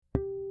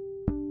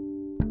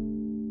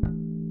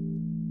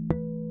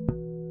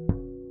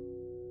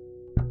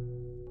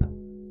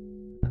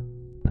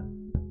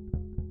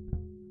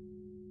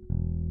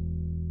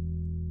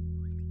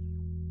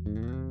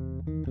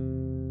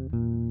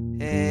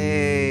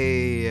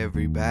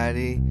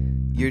everybody.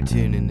 You're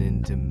tuning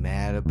in to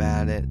Mad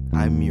About It.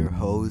 I'm your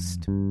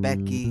host,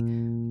 Becky.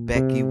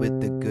 Becky with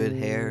the good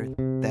hair.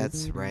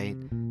 That's right.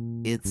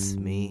 It's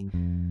me.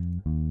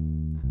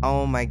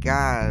 Oh my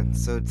god.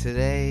 So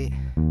today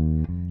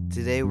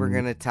we're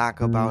gonna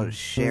talk about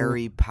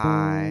Sherry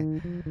Pie,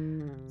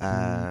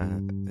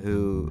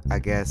 who I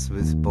guess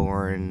was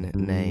born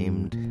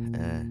named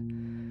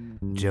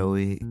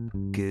Joey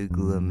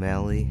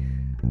Guglielmelli.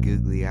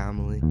 Googly.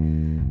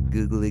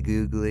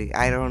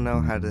 I don't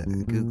know how to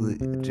Googly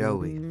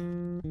Joey.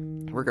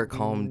 We're gonna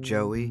call him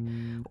Joey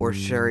or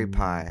Sherry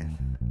Pie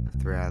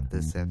throughout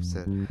this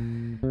episode.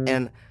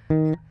 And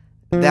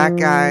that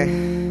guy,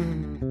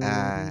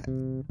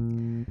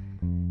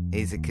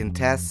 he's a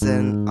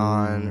contestant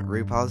on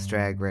RuPaul's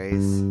Drag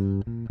Race.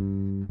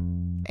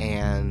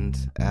 And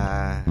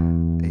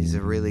he's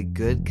a really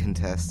good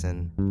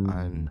contestant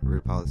on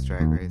RuPaul's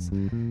Drag Race.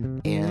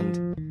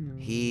 And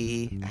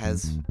he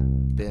has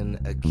been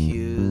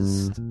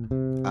accused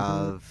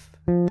of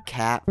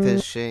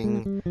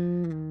catfishing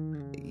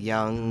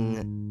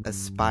young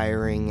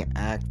aspiring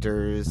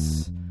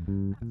actors,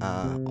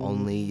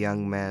 only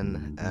young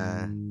men,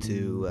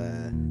 to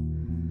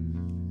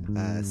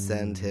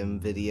send him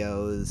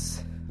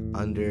videos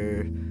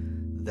under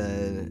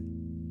the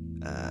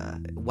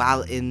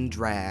while in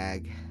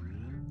drag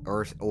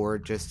or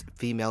just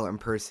female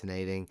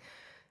impersonating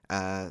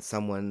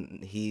someone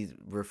he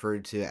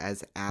referred to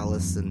as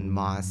Allison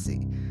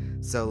Mossy.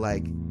 So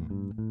like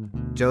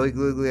Joey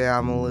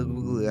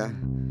Guglielmelli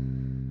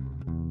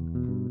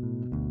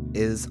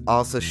is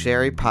also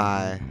Sherry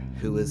Pie,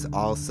 who is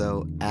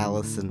also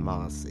Allison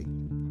Mossy.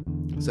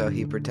 So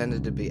he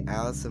pretended to be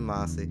Allison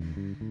Mossy,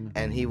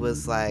 and he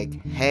was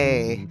like,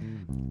 "Hey,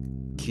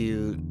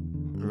 cute,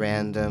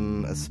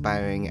 random,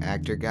 aspiring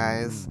actor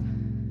guys,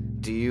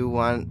 do you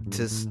want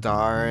to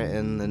star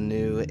in the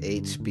new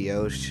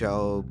HBO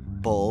show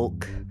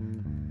Bulk?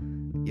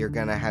 You're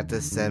gonna have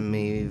to send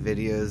me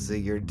videos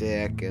of your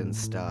dick and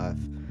stuff,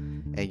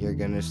 and you're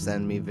gonna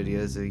send me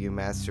videos of you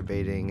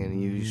masturbating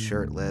and you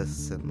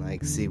shirtless, and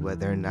like see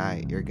whether or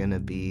not you're gonna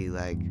be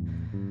like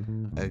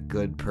a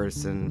good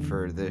person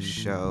for this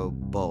show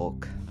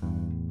Bulk."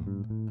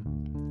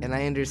 And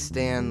I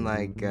understand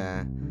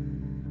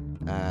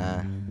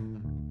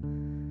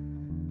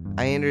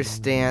I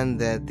understand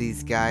that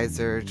these guys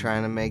are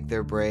trying to make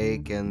their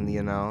break, and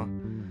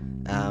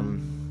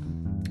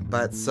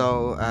but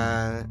so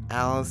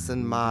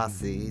Allison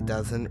Mossy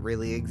doesn't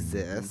really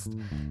exist.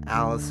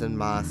 Allison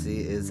Mossy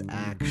is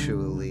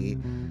actually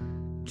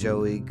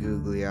Joey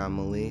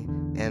Guglielmelli,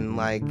 and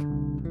like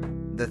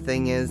the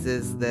thing is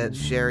that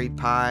Sherry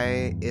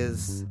Pie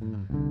is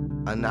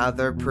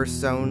another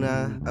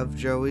persona of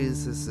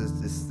Joey's. This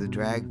is the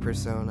drag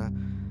persona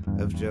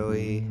of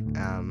Joey.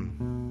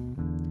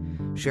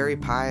 Sherry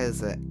Pie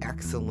is an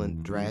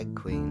excellent drag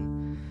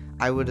queen.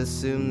 I would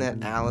assume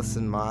that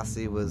Allison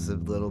Mossy was a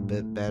little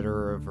bit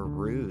better of a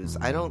ruse.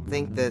 I don't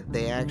think that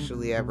they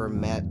actually ever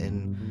met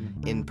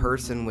in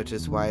person, which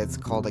is why it's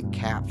called a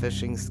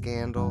catfishing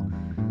scandal.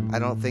 I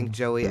don't think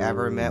Joey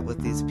ever met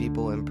with these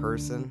people in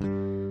person.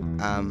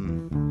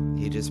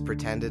 He just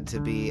pretended to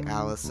be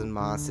Allison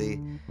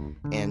Mossy,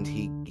 and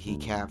he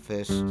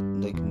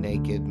catfished like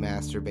naked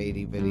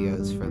masturbating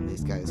videos from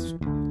these guys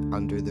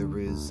under the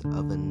ruse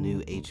of a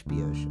new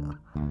HBO show.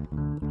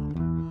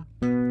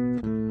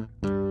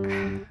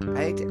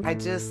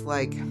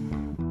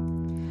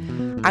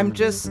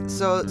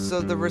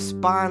 So the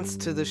response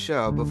to the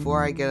show,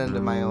 before I get into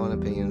my own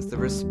opinions, the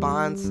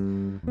response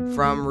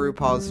from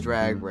RuPaul's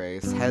Drag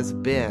Race has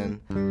been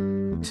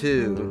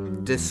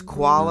to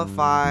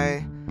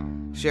disqualify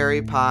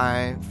Sherry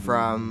Pie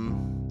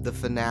from the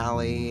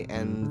finale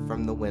and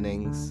from the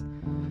winnings,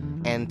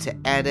 and to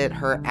edit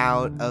her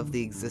out of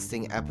the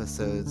existing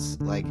episodes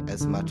like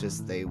as much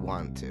as they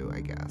want to,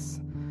 I guess.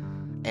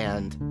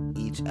 And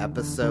each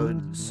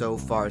episode so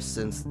far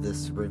since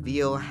this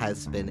reveal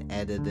has been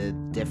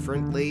edited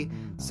differently,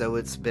 so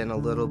it's been a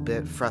little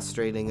bit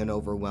frustrating and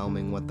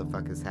overwhelming what the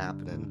fuck is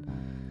happening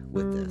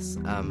with this.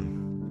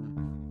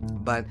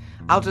 But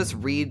I'll just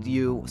read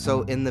you.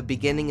 So in the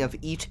beginning of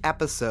each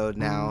episode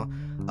now,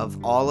 of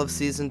all of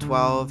season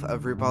 12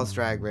 of RuPaul's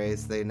Drag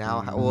Race, they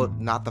now well,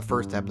 not the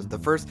first episode.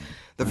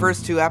 The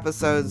first two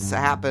episodes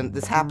happened.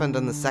 This happened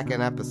on the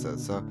second episode.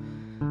 So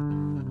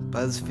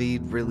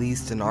BuzzFeed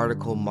released an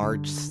article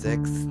March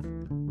 6th.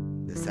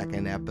 The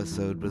second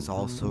episode was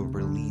also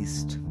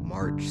released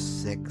March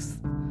 6th,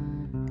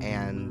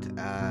 and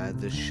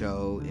the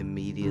show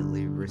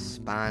immediately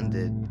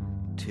responded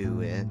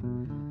to it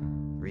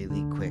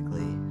really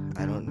quickly.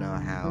 I don't know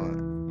how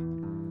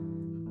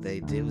they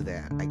do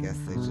that. I guess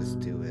they just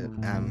do it.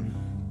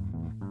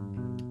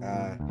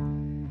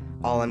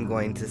 All I'm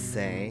going to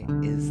say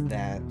is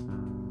that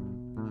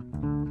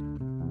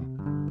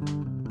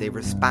they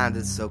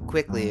responded so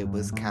quickly, it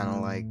was kind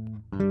of like,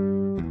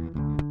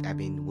 I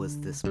mean, was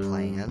this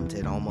planned?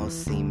 It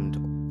almost seemed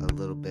a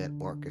little bit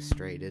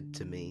orchestrated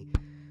to me,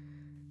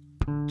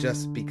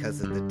 just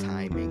because of the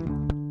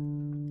timing.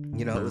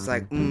 You know, it was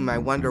like, I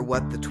wonder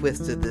what the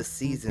twist of this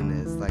season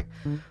is. Like,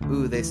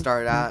 they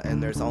start out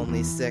and there's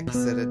only 6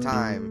 at a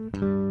time.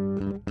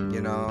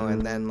 You know,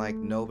 and then, like,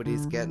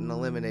 nobody's getting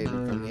eliminated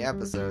from the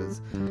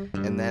episodes.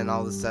 And then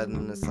all of a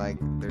sudden, it's like,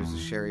 there's a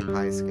Sherry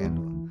Pie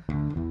scandal.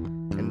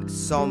 And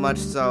so much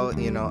so,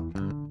 you know,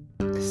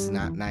 it's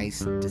not nice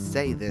to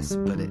say this,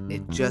 but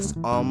it just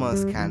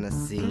almost kind of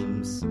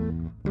seems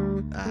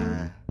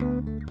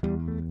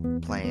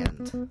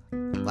planned.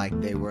 Like,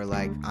 they were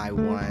like, I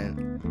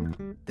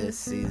want this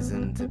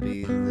season to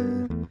be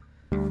the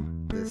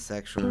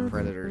sexual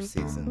predator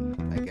season,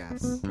 I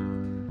guess.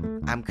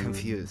 I'm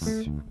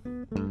confused.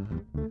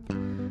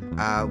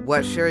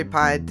 What Sherry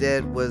Pie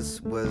did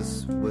was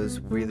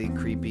really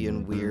creepy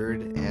and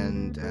weird,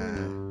 and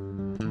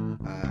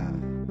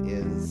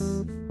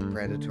is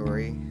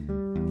predatory,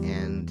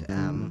 and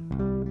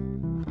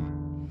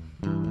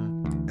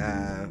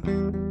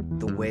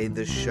the way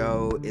the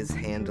show is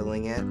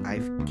handling it, I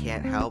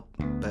can't help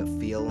but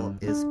feel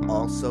is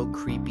also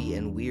creepy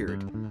and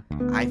weird.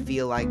 I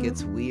feel like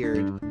it's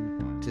weird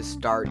to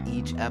start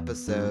each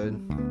episode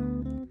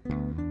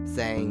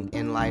saying,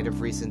 in light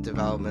of recent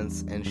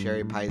developments and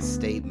Sherry Pie's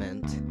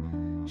statement,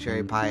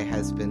 Sherry Pie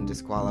has been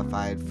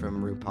disqualified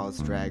from RuPaul's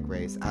Drag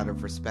Race. Out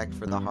of respect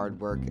for the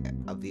hard work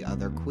of the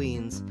other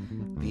queens,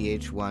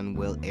 VH1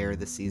 will air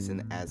the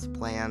season as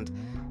planned.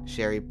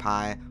 Sherry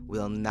Pie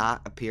will not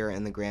appear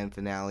in the grand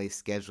finale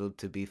scheduled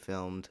to be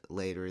filmed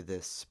later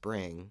this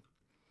spring.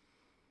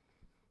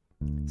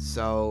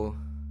 So,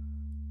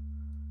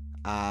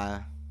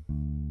 I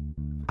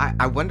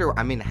wonder,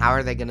 I mean, how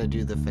are they going to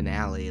do the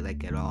finale,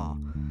 like, at all?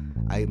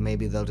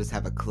 Maybe they'll just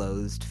have a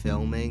closed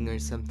filming or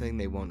something.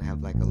 They won't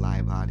have, like, a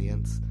live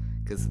audience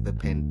because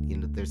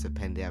there's a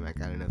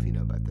pandemic. I don't know if you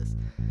know about this.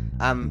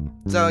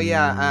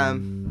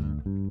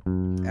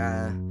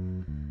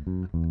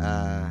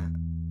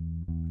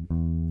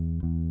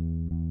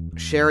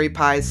 Sherry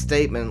Pie's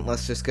statement.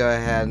 Let's just go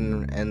ahead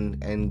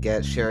and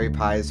get Sherry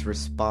Pie's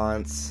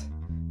response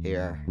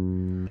here.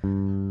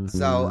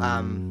 So,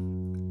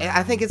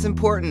 I think it's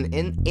important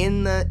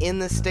in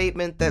the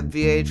statement that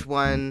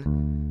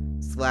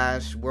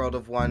VH1/World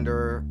of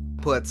Wonder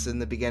puts in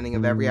the beginning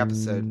of every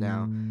episode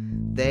now.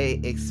 They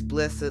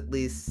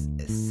explicitly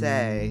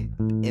say,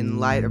 in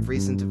light of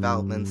recent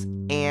developments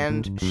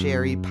and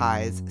Sherry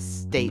Pie's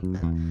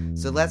statement.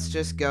 So let's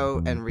just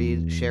go and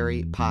read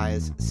Sherry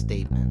Pie's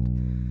statement.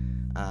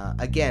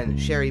 Again,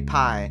 Sherry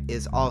Pie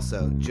is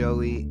also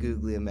Joey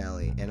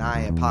Guglielmelli, and I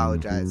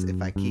apologize if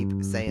I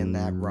keep saying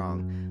that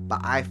wrong, but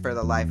I, for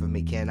the life of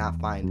me, cannot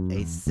find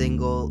a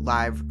single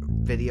live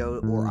video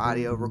or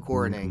audio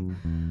recording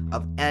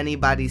of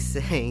anybody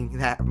saying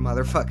that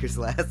motherfucker's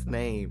last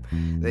name.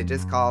 They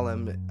just call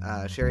him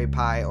Sherry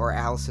Pie or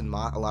Allison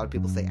Moss. A lot of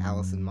people say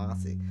Allison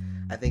Mossy.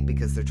 I think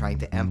because they're trying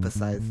to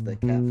emphasize the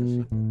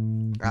catfishing.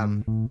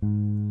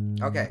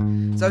 Okay.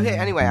 So hey,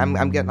 anyway,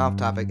 I'm getting off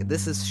topic.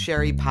 This is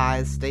Sherry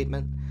Pie's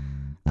statement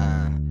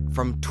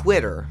from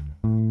Twitter.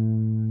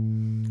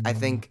 I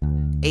think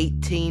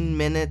 18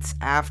 minutes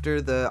after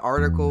the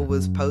article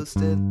was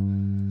posted.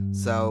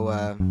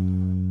 So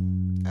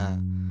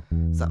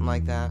something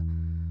like that.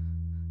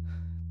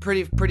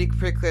 Pretty quick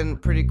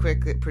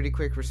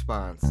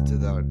response to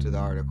the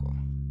article.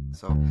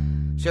 So,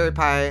 Sherry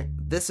Pie,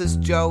 this is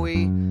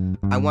Joey.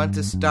 I want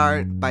to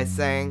start by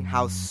saying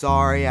how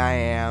sorry I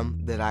am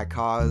that I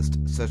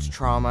caused such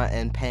trauma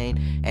and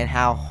pain, and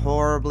how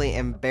horribly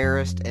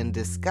embarrassed and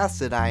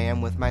disgusted I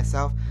am with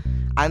myself.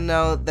 I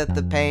know that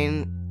the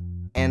pain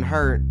and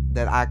hurt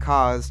that I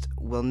caused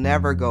will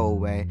never go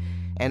away,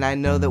 and I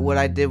know that what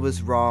I did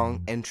was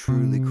wrong and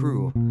truly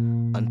cruel.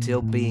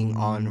 Until being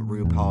on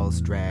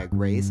RuPaul's Drag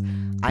Race,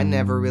 I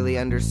never really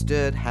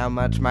understood how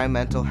much my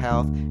mental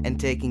health and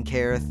taking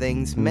care of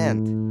things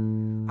meant.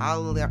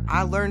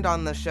 I learned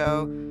on the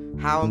show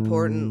how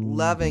important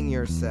loving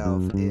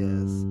yourself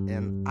is,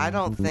 and I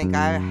don't think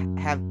I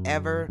have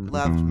ever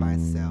loved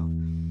myself.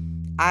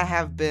 I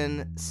have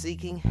been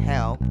seeking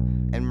help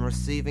and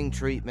receiving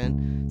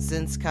treatment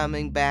since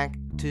coming back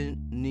to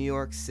New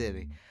York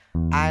City.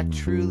 I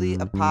truly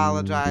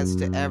apologize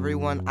to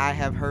everyone I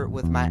have hurt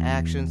with my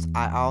actions.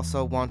 I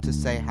also want to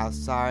say how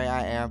sorry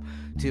I am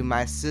to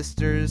my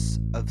sisters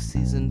of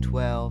season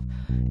 12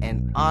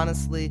 and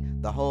honestly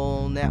the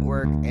whole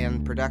network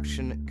and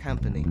production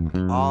company.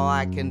 All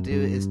I can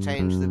do is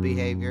change the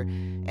behavior,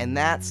 and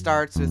that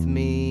starts with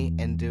me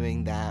and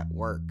doing that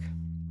work.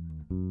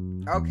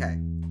 Okay.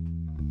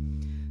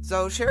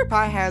 So Sherry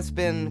Pie has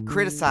been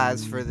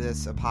criticized for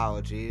this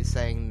apology,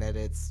 saying that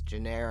it's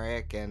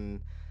generic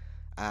and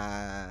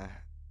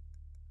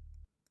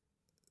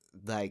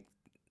like,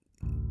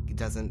 it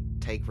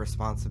doesn't take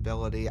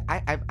responsibility.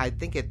 I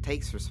think it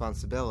takes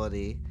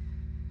responsibility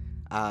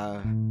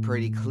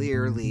pretty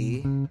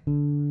clearly.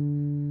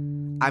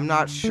 I'm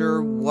not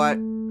sure what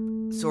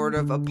sort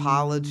of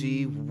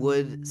apology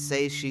would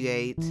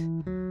satiate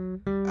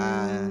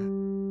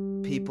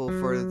people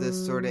for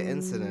this sort of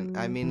incident.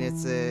 I mean,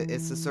 it's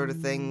a sort of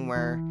thing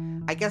where,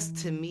 I guess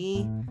to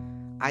me,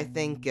 I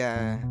think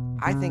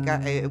I think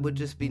it would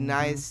just be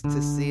nice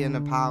to see an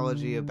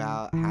apology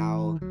about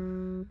how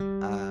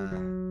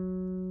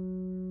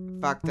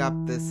fucked up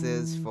this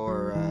is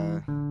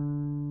for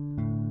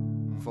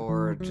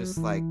just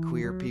like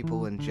queer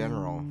people in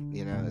general.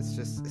 You know, it's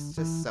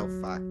just so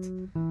fucked.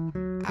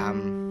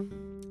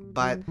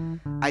 But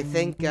I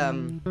think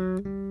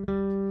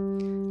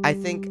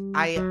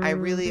I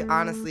really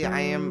honestly I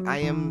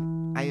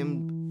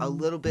am a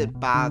little bit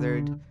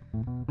bothered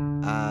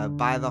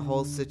by the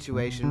whole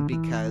situation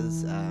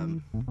because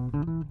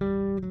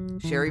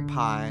Sherry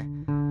Pie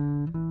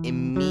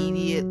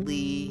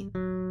immediately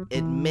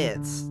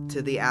admits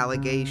to the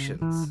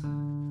allegations.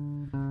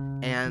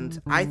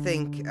 And I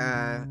think,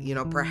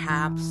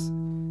 perhaps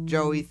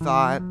Joey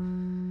thought,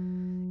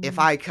 if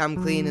I come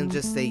clean and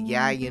just say,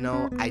 yeah,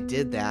 I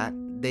did that,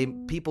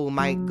 people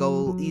might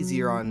go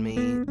easier on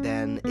me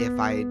than if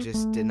I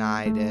just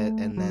denied it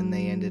and then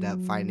they ended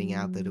up finding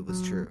out that it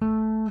was true.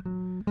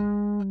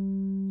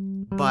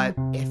 But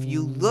if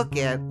you look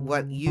at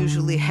what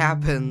usually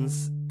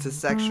happens to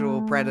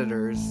sexual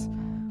predators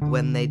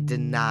when they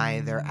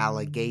deny their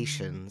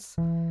allegations,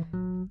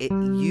 it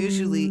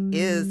usually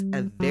is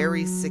a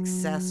very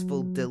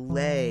successful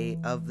delay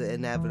of the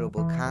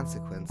inevitable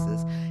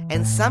consequences,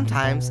 and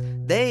sometimes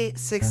they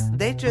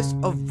just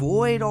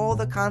avoid all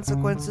the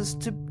consequences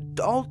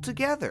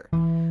altogether.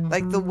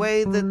 Like the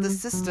way that the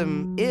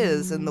system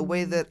is and the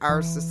way that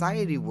our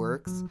society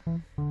works,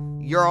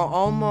 you're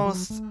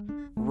almost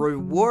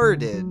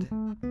rewarded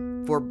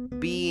for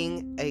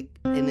being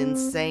an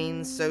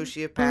insane,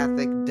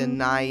 sociopathic,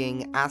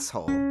 denying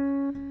asshole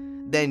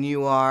than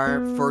you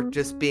are for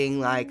just being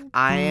like,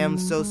 I am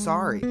so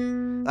sorry.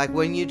 Like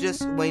when you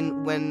just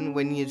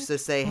when you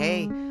just say,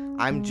 hey,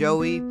 I'm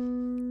Joey,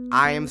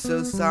 I am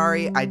so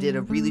sorry, I did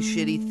a really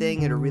shitty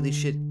thing at a really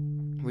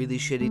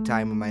shitty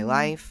time in my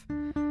life.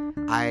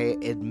 I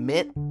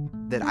admit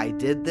that I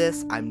did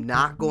this. I'm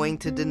not going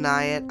to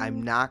deny it.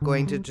 I'm not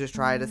going to just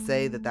try to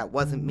say that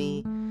wasn't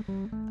me.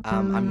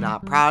 I'm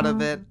not proud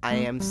of it. I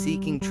am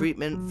seeking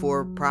treatment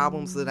for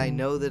problems that I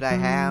know that I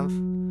have.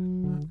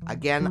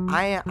 Again,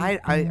 to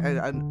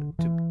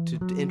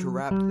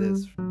interrupt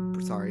this,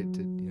 sorry,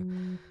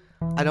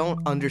 I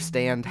don't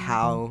understand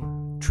how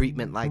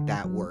treatment like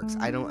that works.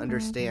 I don't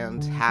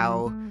understand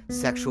how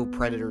sexual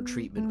predator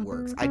treatment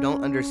works. I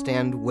don't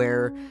understand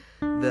where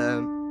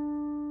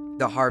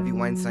the Harvey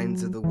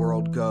Weinsteins of the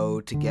world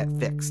go to get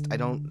fixed. I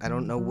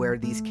don't know where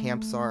these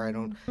camps are.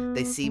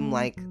 They seem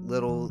like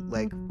little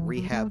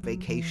rehab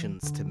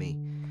vacations to me.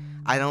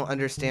 I don't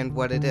understand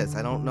what it is.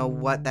 I don't know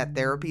what that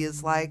therapy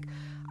is like.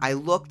 I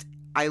looked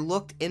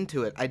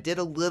into it. I did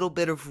a little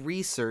bit of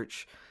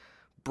research,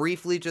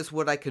 briefly, just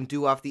what I can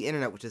do off the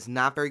internet, which is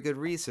not very good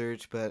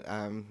research, but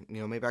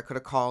maybe I could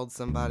have called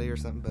somebody or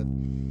something, but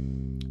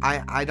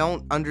I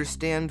don't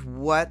understand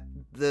what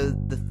the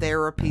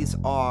therapies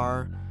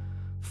are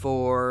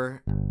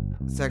for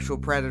sexual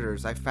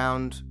predators. I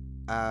found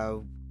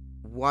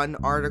one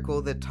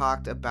article that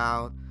talked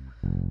about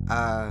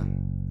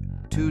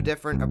two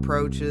different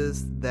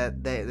approaches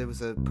that there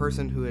was a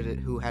person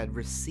who had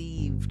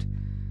received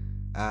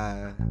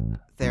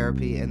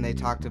therapy, and they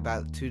talked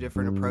about two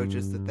different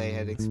approaches that they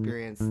had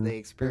experienced. They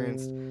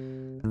experienced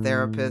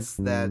therapists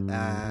that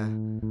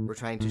were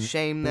trying to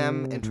shame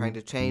them and trying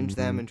to change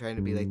them and trying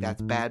to be like,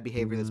 that's bad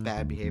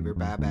behavior,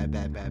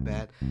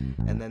 bad.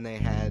 And then they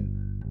had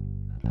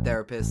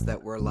therapists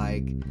that were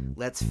like,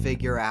 let's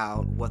figure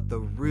out what the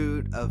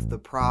root of the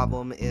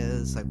problem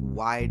is, like,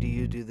 why do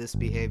you do this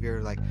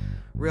behavior, like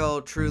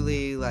real,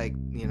 truly, like,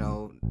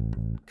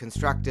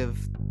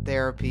 constructive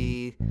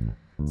therapy.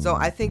 So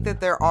I think that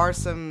there are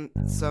some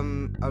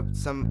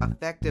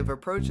effective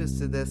approaches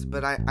to this,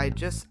 but I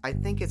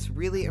think it's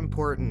really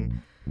important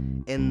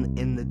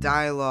in the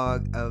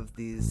dialogue of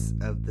these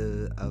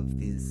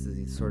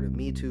sort of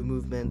Me Too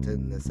movement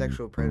and the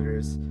sexual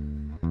predators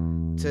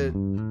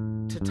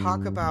to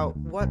talk about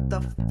what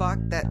the fuck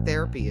that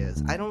therapy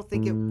is. I don't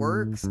think it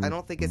works. I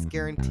don't think it's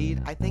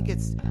guaranteed. I think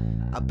it's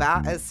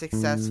about as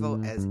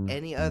successful as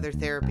any other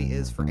therapy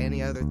is for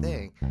any other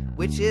thing,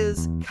 which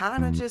is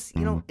kind of just,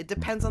 it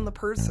depends on the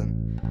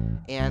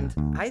person. And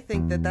I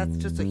think that that's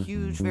just a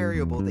huge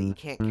variable that you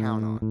can't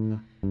count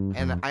on.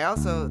 And I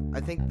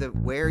think that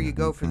where you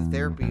go for the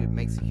therapy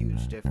makes a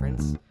huge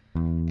difference.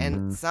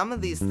 And some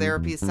of these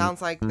therapies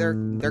sounds like they're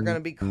going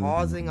to be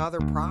causing other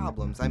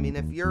problems. I mean,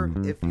 if you're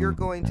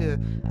going to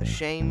a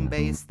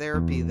shame-based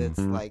therapy that's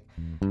like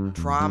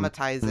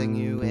traumatizing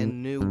you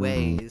in new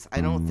ways, I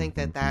don't think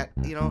that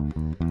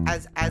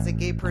as a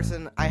gay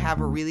person, I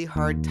have a really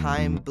hard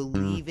time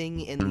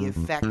believing in the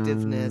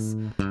effectiveness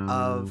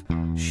of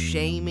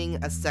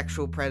shaming a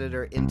sexual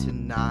predator into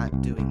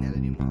not doing that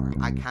anymore.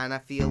 I kind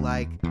of feel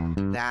like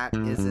that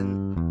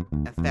isn't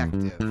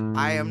effective.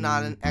 I am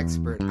not an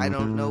expert. I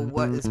don't know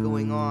what is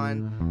going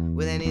on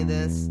with any of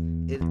this.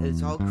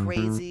 It's all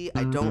crazy.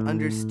 I don't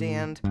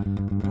understand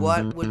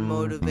what would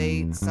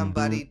motivate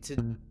somebody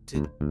to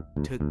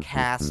to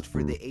cast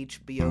for the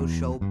HBO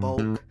show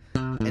Bulk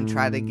and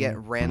try to get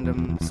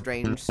random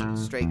strange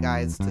straight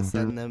guys to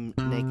send them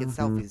naked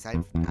selfies.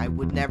 I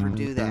would never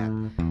do that.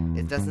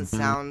 It doesn't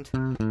sound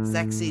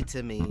sexy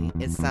to me.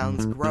 It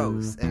sounds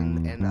gross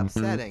and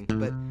upsetting.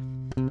 But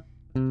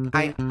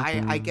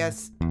I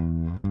guess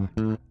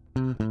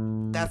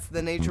that's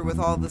the nature with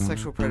all the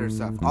sexual predator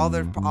stuff. All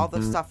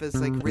the stuff is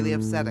like really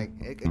upsetting.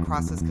 It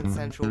crosses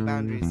consensual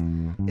boundaries.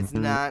 It's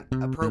not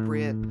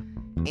appropriate,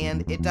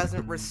 and it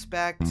doesn't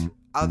respect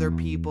other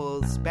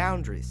people's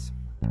boundaries.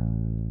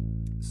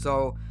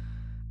 So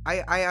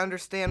I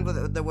understand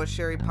what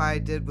Sherry Pie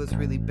did was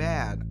really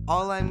bad.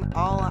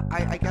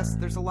 I guess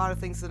there's a lot of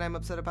things that I'm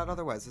upset about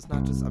otherwise. It's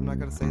not just, I'm not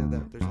gonna say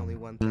that there's only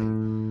one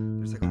thing.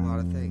 There's like a lot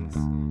of things.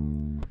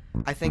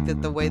 I think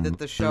that the way that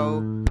the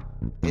show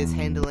is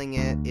handling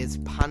it is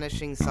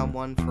punishing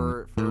someone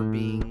for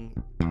being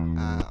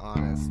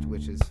honest,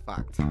 which is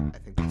fucked. I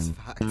think that's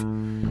fucked.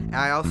 And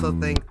I also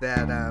think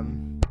that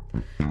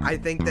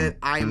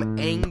I'm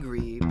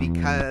angry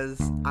because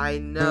I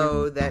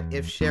know that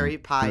if Sherry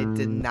Pie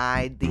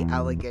denied the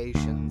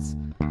allegations,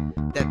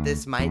 that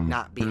this might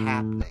not be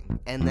happening,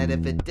 and that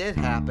if it did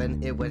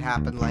happen, it would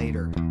happen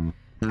later,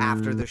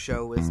 after the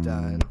show was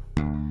done.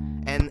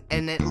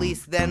 And at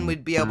least then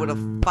we'd be able to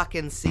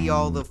fucking see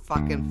all the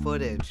fucking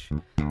footage.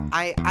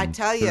 I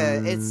tell you,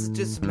 it's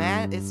just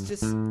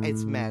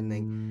it's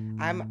maddening.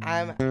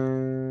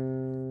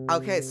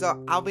 Okay,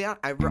 so I'll be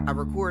honest, I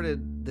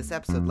recorded this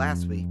episode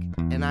last week,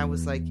 and I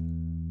was like,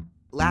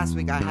 last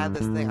week I had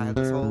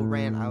this whole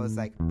rant. I was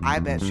like, I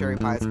bet Sherry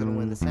Pie is gonna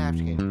win the Snatch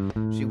Game.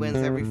 She wins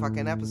every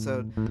fucking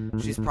episode.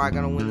 She's probably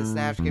gonna win the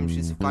Snatch Game.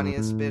 She's the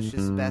funniest bitch.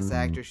 She's the best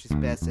actor. She's the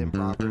best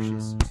improver.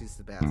 She's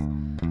the best.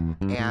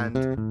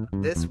 And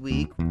this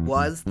week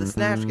was the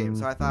Snatch Game,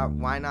 so I thought,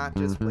 why not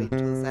just wait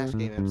until the Snatch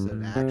Game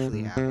episode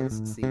actually happens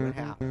and see what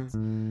happens.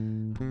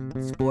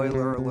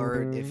 Spoiler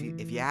alert: if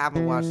you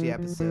haven't watched the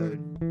episode,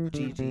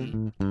 Gigi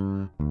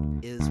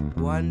is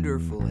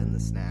wonderful in the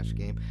Snatch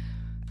Game.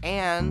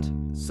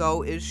 And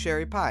so is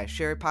Sherry Pie.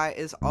 Sherry Pie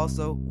is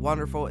also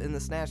wonderful in the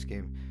Snatch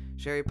Game.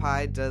 Sherry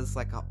Pie does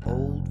like an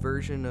old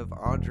version of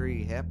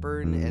Audrey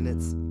Hepburn, and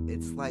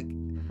it's like,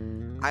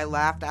 I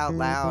laughed out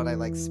loud. I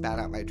like spat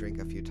out my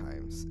drink a few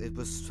times. It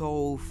was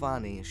so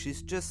funny.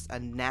 She's just a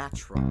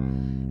natural.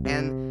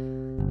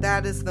 And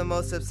that is the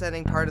most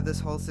upsetting part of this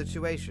whole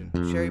situation.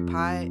 Sherry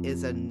Pie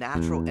is a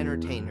natural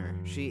entertainer.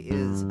 She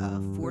is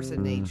a force of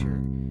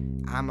nature.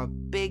 I'm a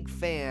big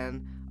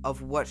fan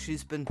of what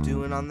she's been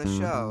doing on the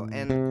show,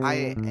 and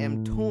I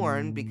am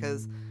torn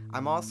because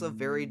I'm also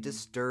very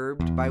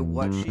disturbed by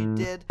what she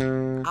did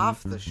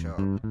off the show.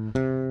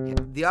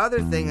 The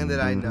other thing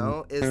that I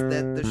know is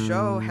that the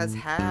show has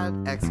had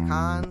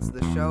ex-cons,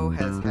 the show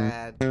has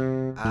had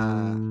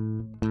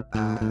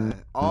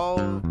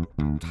all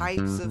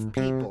types of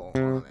people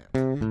on it.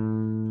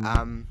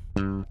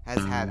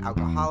 Has had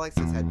alcoholics,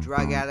 has had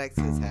drug addicts,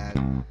 has had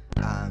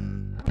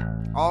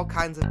all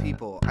kinds of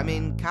people. I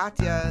mean,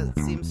 Katya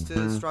seems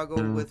to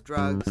struggle with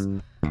drugs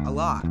a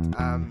lot.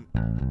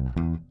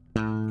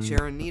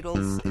 Sharon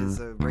Needles is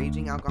a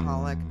raging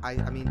alcoholic. I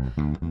mean,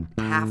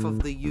 half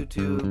of the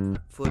YouTube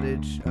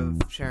footage of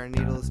Sharon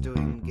Needles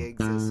doing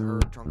gigs is her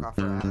drunk off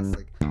her ass,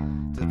 like,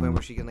 to the point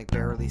where she can, like,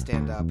 barely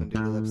stand up and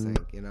do the lip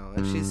sync, you know?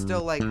 And she's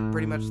still, like,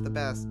 pretty much the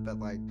best, but,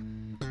 like,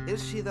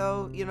 is she,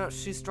 though? You know,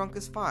 she's drunk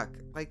as fuck.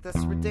 Like,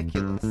 that's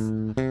ridiculous.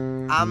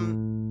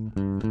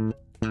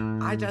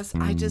 I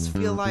just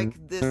feel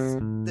like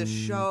the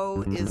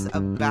show is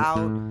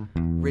about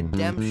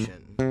redemption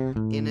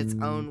in its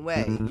own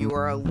way. You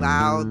are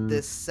allowed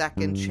this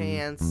second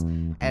chance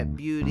at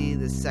beauty,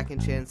 this second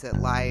chance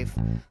at life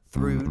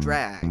through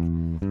drag.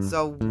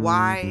 So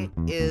why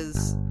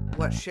is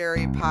what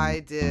Sherry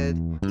Pie did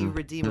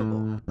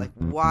irredeemable? Like,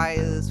 why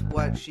is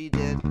what she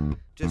did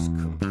just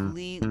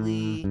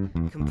completely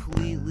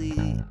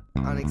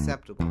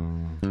unacceptable?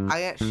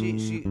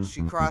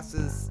 She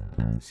crosses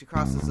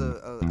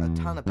a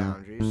ton of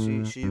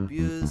boundaries. She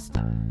abused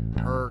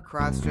her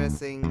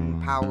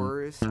cross-dressing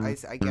powers,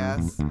 I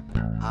guess.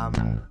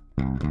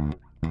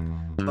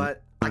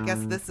 But I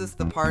guess this is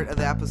the part of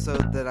the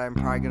episode that I'm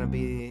probably gonna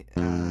be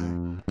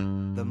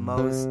the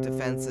most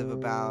defensive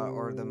about,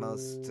 or the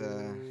most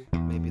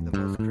maybe the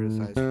most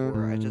criticized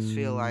for. I just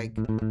feel like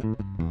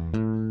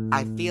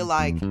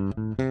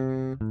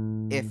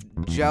if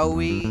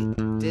Joey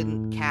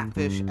didn't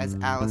catfish as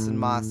Allison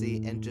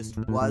Mossy and just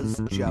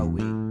was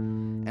Joey,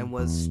 and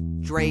was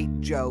straight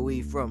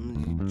Joey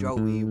from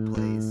Joey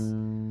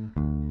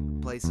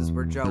places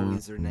where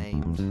Joeys are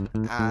named,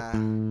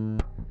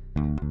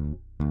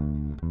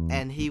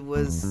 and he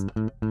was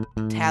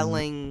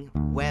telling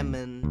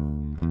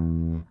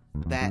women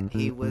that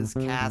he was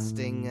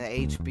casting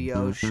an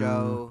HBO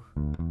show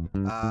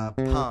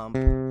Pump,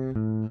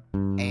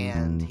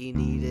 and he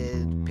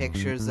needed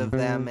pictures of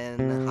them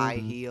in high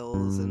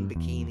heels and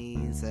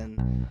bikinis,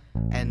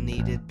 and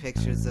needed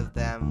pictures of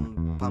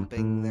them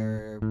pumping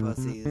their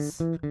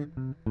pussies in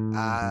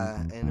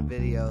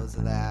videos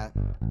of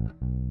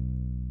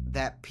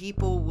that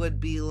people would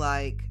be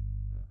like,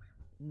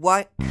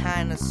 what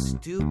kind of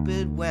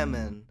stupid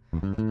women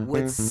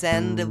would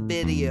send a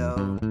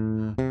video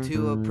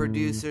to a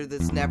producer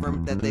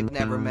that they've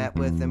never met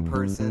with in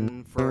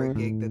person for a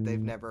gig that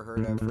they've never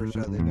heard of, for a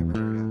show they've never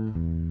heard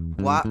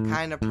of? What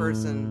kind of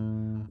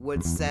person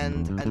would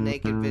send a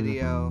naked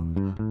video?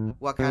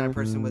 What kind of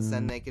person would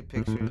send naked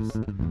pictures?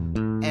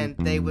 And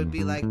they would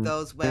be like,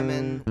 those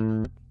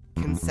women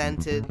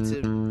consented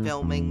to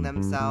filming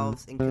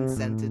themselves and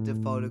consented to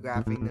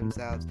photographing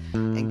themselves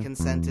and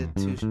consented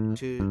to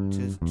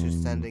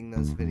sending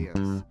those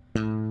videos.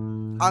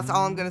 That's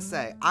all I'm gonna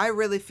say. I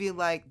really feel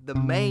like the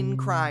main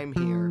crime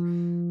here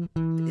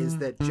is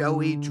that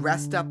Joey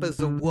dressed up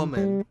as a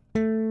woman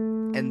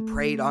and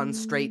preyed on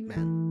straight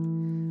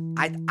men.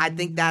 I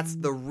think that's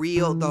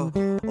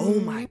oh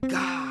my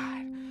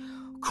god,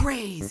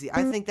 crazy.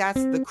 I think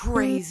that's the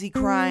crazy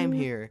crime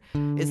here.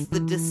 It's the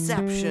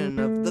deception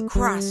of the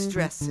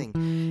cross-dressing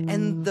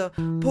and the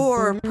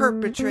poor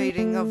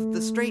perpetrating of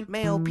the straight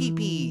male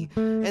pee-pee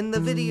and the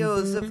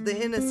videos of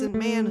the innocent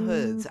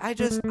manhoods. I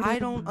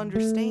don't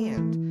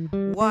understand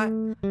what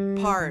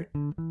part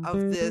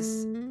of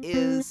this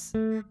is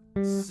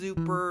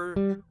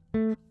super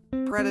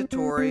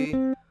predatory.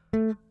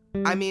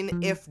 I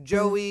mean, if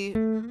Joey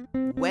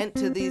went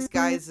to these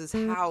guys'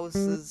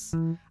 houses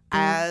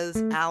as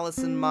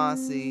Allison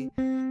Mossy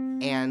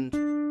and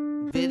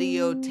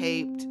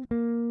videotaped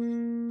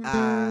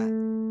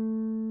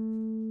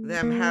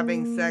them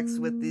having sex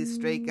with these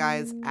straight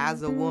guys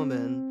as a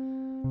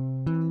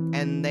woman,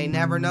 and they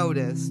never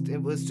noticed,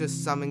 it was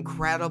just some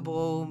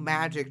incredible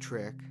magic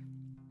trick,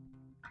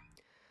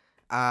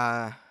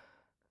 that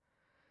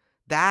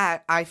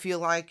I feel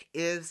like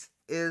is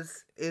a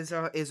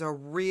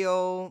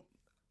real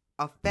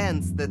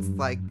offense that's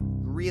like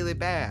really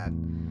bad.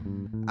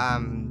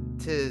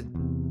 To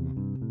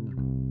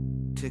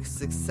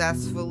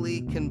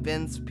successfully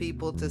convince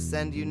people to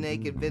send you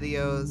naked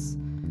videos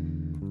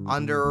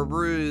under a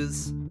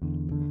ruse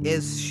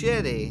is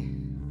shitty.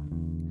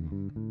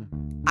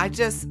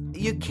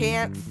 You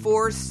can't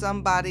force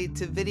somebody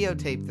to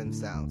videotape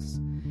themselves.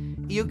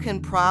 You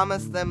can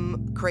promise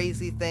them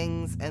crazy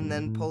things and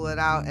then pull it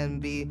out and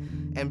be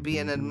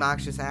an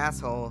obnoxious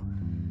asshole.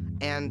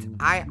 And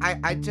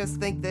I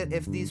just think that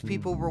if these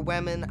people were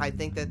women, I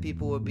think that they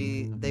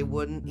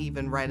wouldn't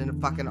even write a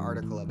fucking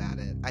article about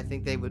it. I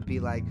think they would be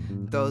like,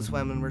 those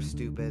women were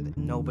stupid.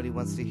 Nobody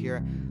wants to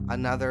hear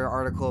another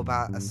article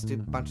about a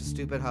bunch of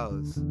stupid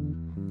hoes.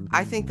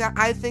 I think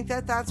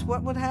that that's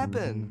what would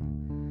happen.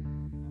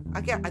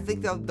 Again, I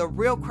think the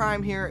real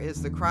crime here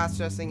is the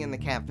cross-dressing and the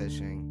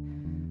catfishing,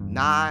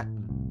 not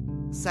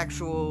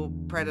sexual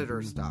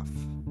predator stuff.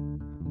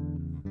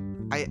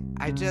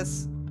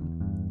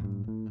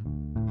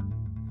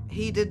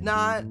 He did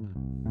not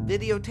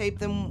videotape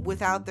them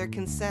without their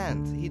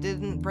consent. He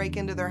didn't break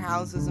into their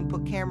houses and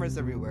put cameras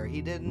everywhere. He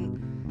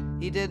didn't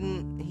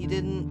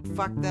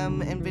fuck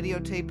them and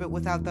videotape it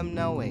without them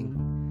knowing.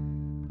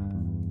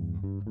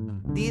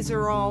 These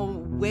are all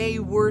way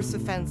worse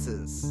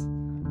offenses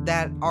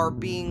that are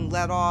being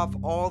let off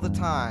all the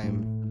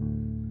time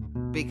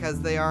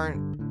because they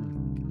aren't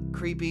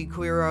creepy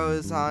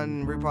queeros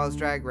on RuPaul's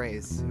Drag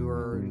Race who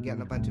are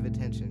getting a bunch of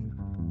attention.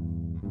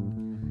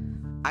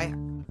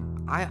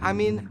 I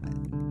mean,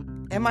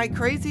 am I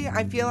crazy?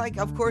 I feel like,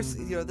 of course,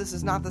 this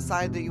is not the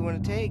side that you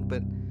want to take,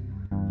 but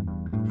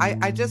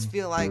I just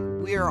feel like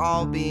we are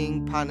all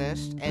being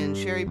punished, and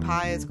Sherry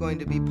Pie is going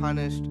to be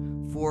punished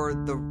for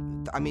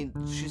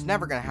she's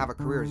never going to have a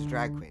career as a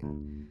drag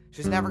queen.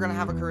 She's never going to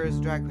have a career as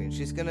a drag queen.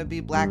 She's going to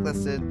be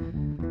blacklisted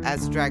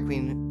as a drag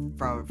queen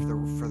for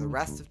the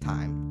rest of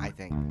time, I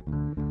think.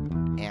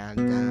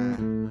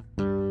 And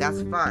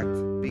that's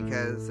fucked,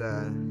 because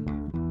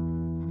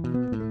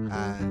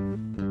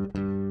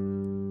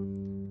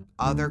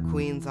other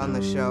queens on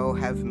the show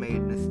have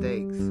made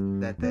mistakes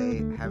that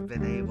they have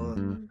been able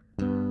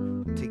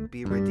to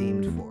be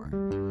redeemed for.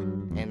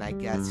 And I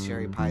guess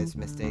Sherry Pie's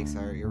mistakes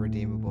are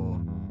irredeemable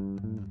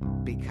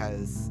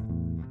because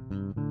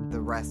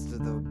the rest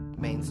of the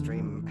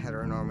mainstream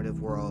heteronormative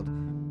world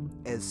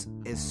is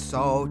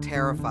so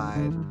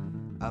terrified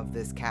of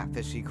this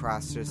catfishy,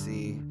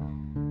 cross-dressy,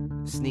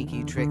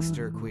 sneaky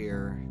trickster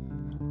queer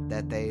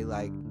that they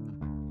that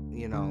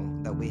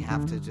we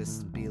have to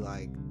just be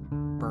like,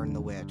 burn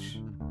the witch.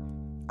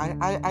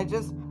 I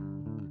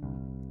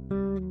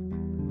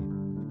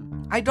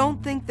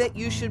don't think that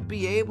you should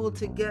be able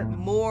to get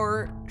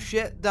more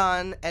shit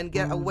done and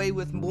get away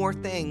with more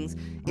things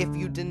if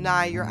you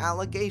deny your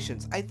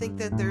allegations. I think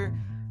that there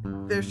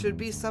should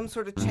be some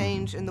sort of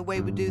change in the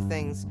way we do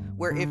things,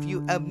 where if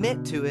you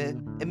admit to it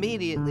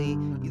immediately,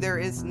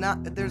 there's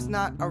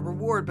not a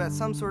reward, but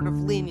some sort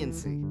of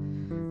leniency.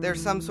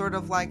 There's some sort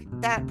of like,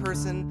 that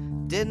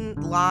person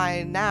didn't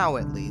lie now,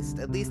 at least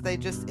they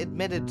just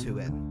admitted to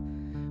it.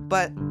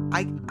 But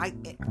I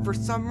for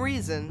some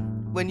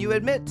reason, when you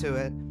admit to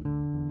it,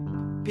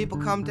 people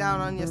come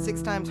down on you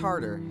 6 times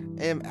harder.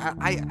 And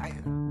I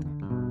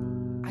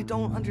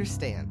don't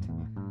understand.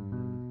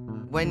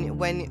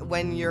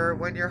 When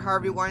you're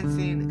Harvey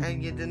Weinstein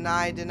and you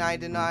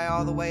deny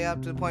all the way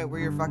up to the point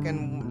where you're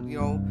fucking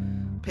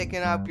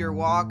picking up your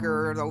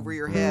walker over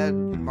your head,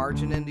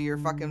 marching into your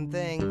fucking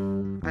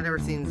thing. I never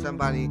seen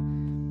somebody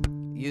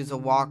use a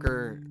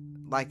walker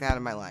like that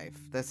in my life.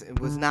 It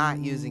was not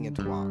using it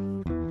to walk.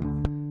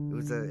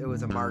 It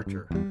was a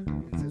marcher.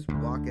 It's just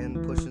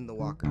walking, pushing the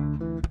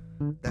walker.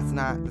 That's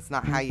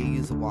not how you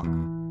use a walker.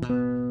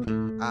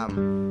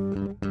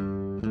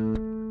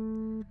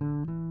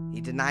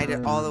 He denied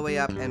it all the way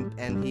up,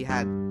 and he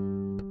had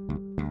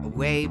a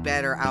way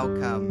better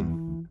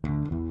outcome.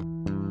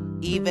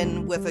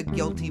 Even with a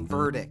guilty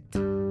verdict, I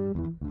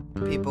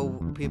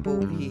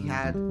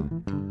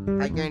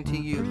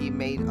guarantee you he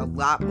made a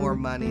lot more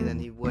money than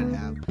he would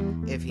have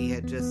if he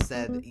had just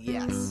said,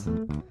 yes,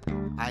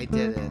 I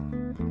did it,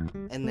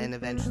 and then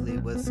eventually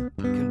was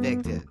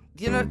convicted.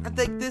 I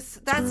think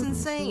that's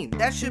insane.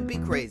 That should be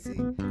crazy.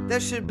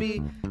 That should be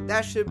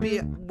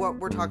what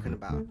we're talking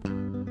about.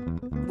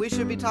 We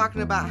should be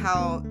talking about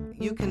how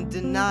you can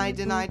deny,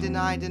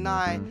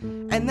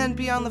 and then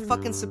be on the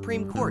fucking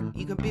Supreme Court.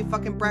 You can be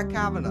fucking Brett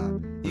Kavanaugh.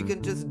 You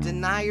can just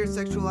deny your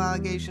sexual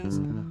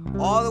allegations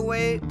all the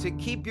way to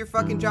keep your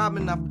fucking job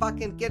and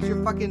fucking get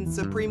your fucking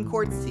Supreme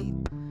Court seat.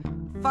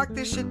 Fuck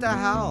this shit to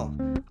hell.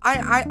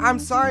 I'm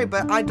sorry,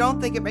 but I don't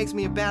think it makes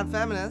me a bad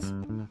feminist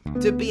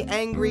to be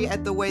angry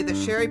at the way that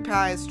Sherry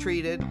Pie is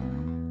treated,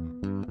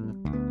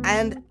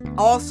 and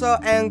also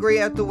angry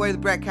at the way that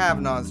Brett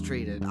Kavanaugh is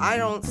treated. I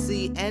don't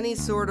see any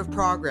sort of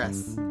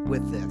progress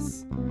with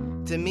this.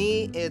 To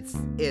me, it's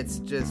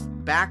just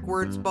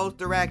backwards both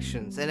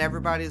directions, and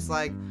everybody's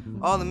like,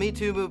 oh, the Me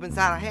Too movement's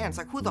out of hand. It's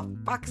like, what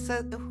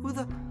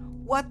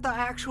the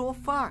actual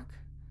fuck?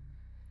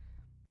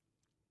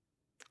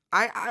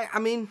 I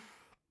mean,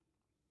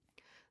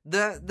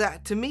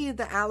 to me,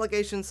 the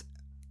allegations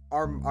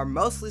are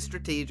mostly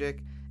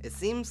strategic. It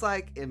seems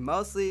like it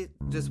mostly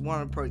just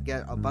want to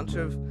get a bunch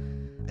of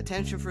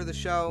attention for the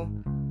show.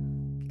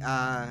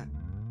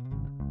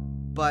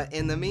 But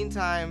in the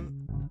meantime,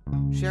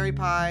 Sherry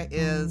Pie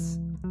is,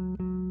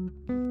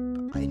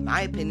 in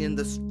my opinion,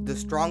 the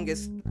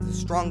strongest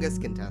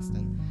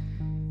contestant.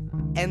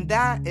 And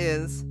that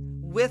is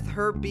with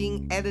her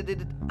being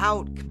edited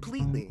out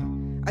completely.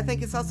 I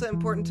think it's also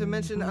important to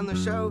mention on the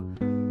show,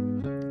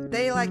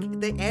 they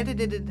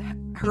edited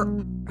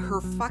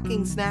her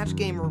fucking Snatch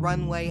Game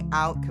runway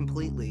out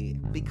completely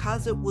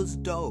because it was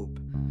dope.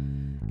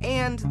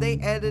 And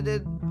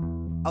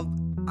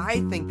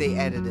I think they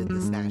edited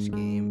the Snatch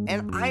Game.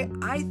 And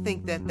I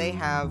think that they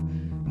have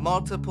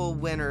multiple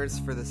winners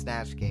for the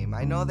Snatch Game.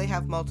 I know they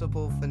have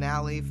multiple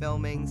finale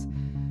filmings.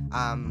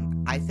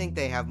 I think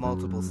they have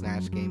multiple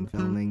Snatch Game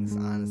filmings,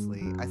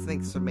 honestly. I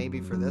think so,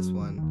 maybe for this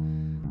one.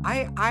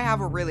 I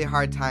have a really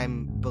hard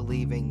time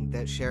believing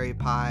that Sherry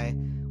Pie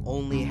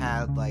only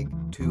had like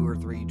 2 or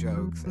 3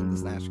 jokes in the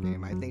Snatch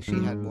Game. I think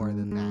she had more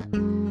than that.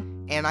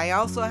 And I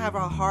also have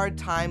a hard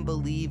time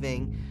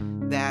believing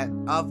that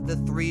of the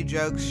 3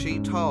 jokes she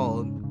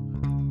told,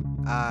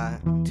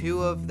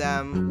 2 of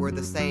them were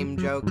the same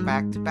joke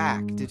back to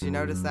back. Did you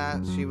notice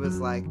that? She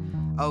was like,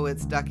 oh,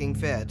 it's ducking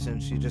fish,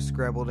 and she just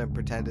scribbled and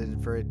pretended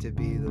for it to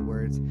be the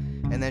words.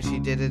 And then she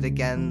did it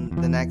again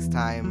the next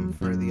time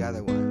for the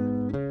other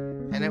one.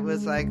 And it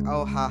was like,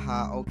 oh,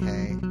 haha,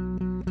 okay.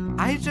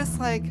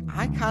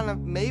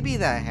 Maybe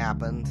that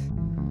happened.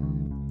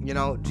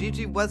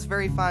 Gigi was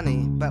very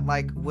funny, but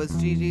was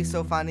Gigi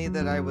so funny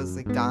that I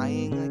was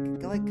dying?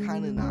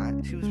 Kind of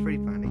not. She was pretty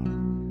funny.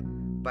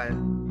 But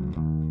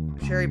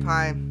Sherry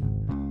Pie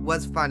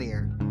was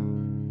funnier.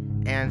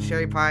 And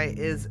Sherry Pie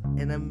is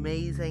an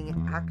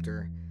amazing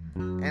actor.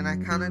 And I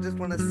kind of just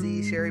want to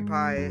see Sherry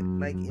Pie,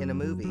 in a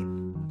movie.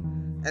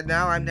 And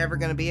now I'm never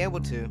going to be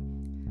able to,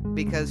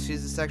 because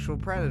she's a sexual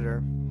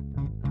predator.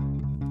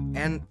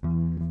 And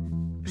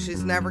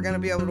she's never going to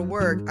be able to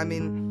work. I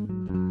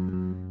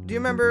mean, do you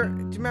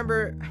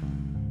remember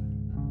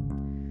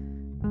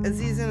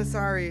Aziz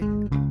Ansari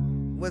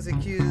was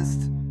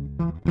accused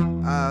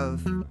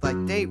of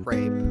date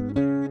rape,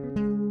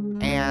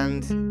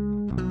 and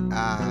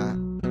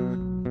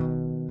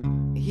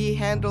he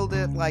handled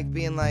it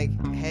being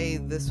hey,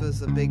 this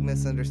was a big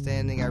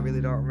misunderstanding, I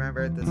really don't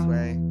remember it this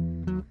way.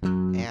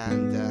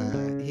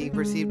 And he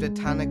received a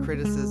ton of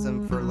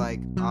criticism for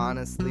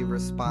honestly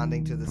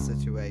responding to the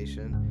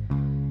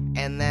situation.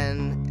 And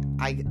then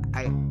I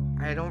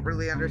don't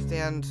really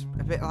understand,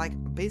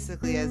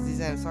 basically Aziz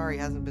Ansari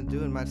hasn't been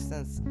doing much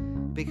since,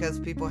 because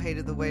people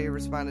hated the way he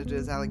responded to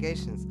his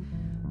allegations.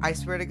 I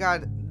swear to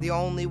God, the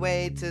only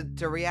way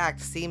to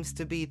react seems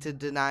to be to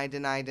deny.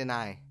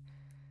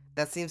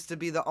 That seems to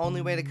be the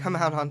only way to come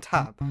out on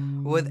top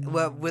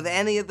with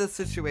any of the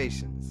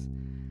situations.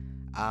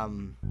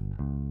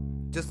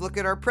 Just look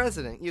at our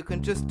president. You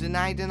can just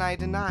deny,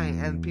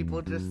 and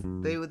people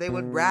they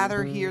would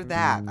rather hear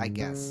that, I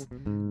guess,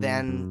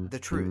 than the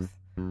truth,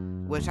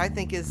 which I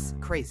think is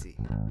crazy.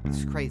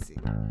 It's crazy.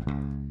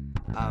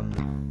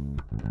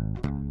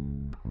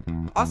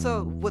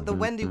 Also, with the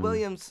Wendy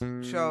Williams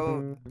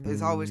show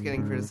is always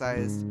getting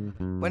criticized.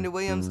 Wendy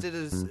Williams did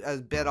a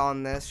bit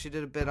on this. She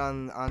did a bit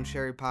on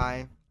Sherry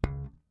Pie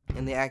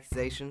and the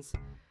accusations.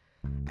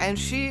 And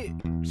she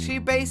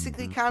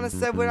basically kind of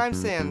said what I'm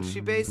saying. She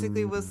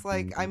basically was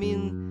like, I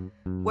mean,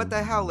 what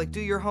the hell? Like,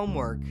 do your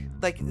homework.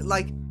 Like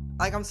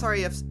I'm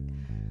sorry,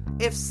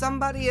 if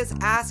somebody is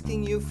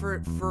asking you for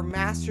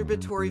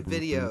masturbatory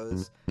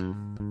videos,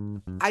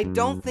 I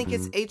don't think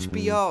it's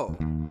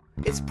HBO.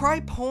 It's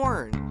probably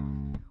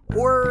porn.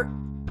 Or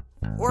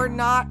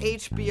not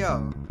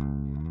HBO.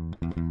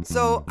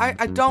 So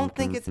I don't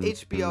think it's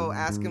HBO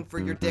asking for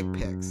your dick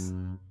pics.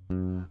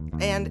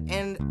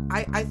 And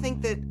I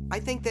think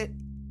that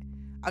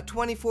a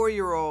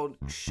 24-year-old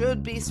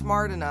should be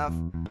smart enough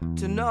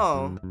to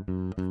know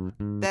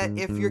that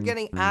if you're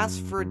getting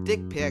asked for a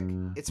dick pic,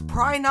 it's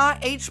probably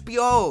not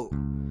HBO.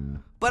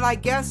 But I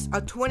guess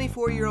a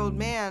 24-year-old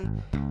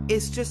man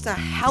is just a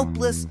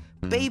helpless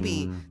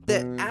baby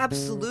that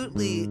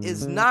absolutely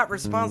is not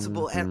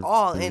responsible at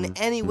all in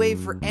any way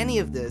for any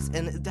of this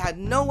and had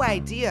no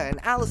idea. And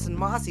Allison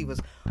Mossy was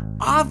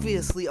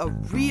obviously a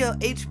real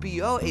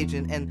HBO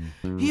agent, and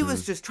he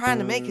was just trying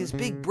to make his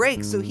big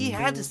break, so he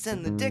had to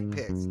send the dick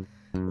pics.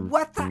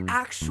 What the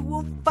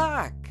actual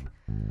fuck?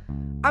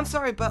 I'm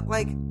sorry, but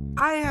like,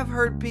 I have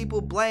heard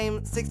people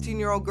blame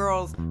 16-year-old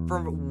girls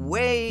for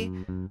way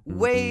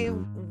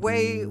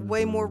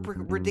more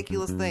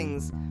ridiculous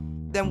things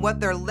than what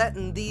they're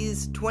letting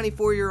these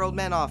 24-year-old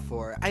men off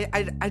for.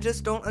 I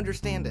just don't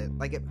understand it.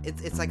 Like,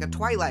 it's like a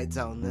Twilight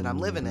Zone that I'm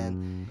living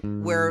in,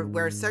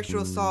 where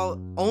sexual assault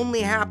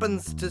only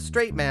happens to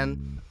straight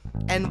men,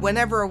 and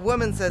whenever a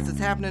woman says it's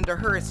happening to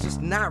her, it's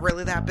just not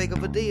really that big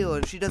of a deal,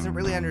 and she doesn't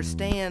really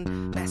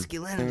understand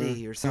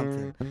masculinity or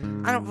something.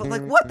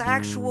 Like, what the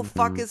actual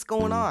fuck is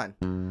going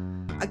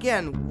on?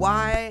 Again,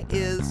 why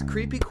is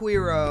Creepy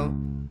Queero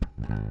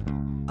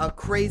a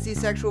crazy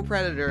sexual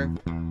predator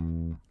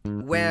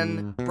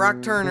when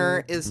Brock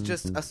Turner is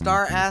just a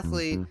star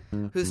athlete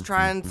who's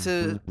trying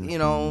to,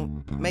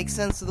 make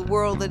sense of the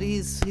world that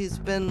he's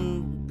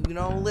been,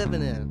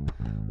 living in?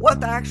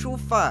 What the actual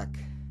fuck?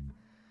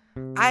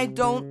 I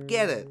don't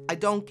get it.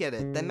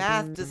 The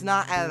math does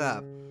not add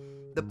up.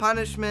 The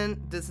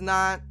punishment does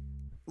not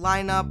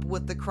line up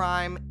with the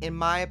crime, in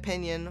my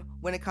opinion,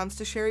 when it comes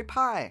to Sherry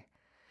Pie.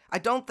 I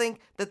don't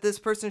think that this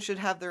person should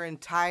have their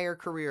entire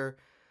career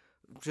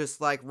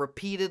just like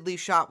repeatedly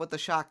shot with a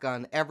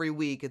shotgun every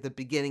week at the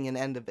beginning and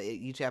end of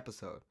each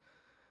episode.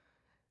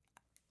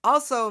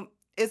 Also,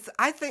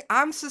 I think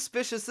I'm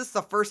suspicious this is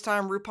the first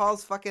time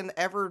RuPaul's fucking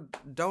ever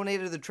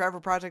donated to the Trevor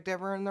Project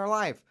ever in their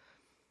life.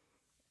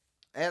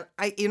 And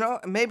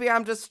maybe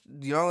I'm just,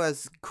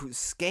 as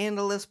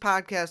scandalous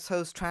podcast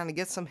host trying to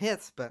get some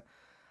hits, but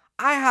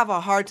I have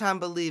a hard time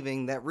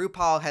believing that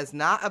RuPaul has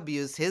not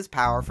abused his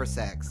power for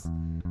sex.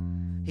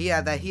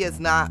 That he has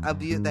not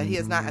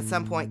at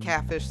some point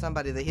catfished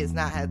somebody, that he has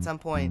not at some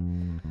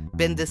point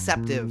been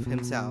deceptive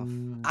himself.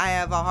 I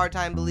have a hard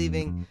time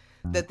believing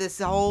that this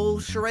whole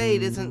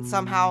charade isn't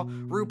somehow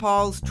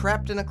RuPaul's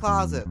trapped in a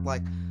closet.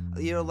 Like,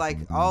 we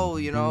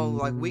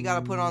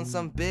gotta put on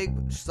some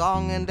big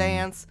song and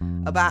dance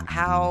about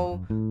how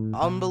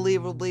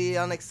unbelievably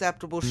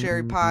unacceptable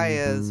Sherry Pie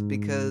is,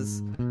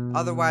 because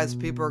otherwise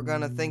people are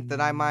gonna think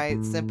that I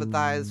might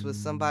sympathize with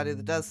somebody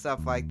that does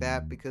stuff like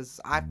that,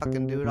 because I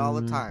fucking do it all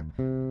the time.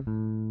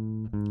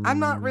 I'm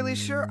not really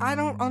sure. I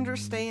don't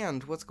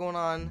understand what's going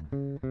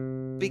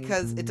on,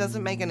 because it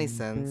doesn't make any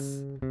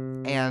sense.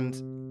 And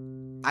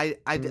I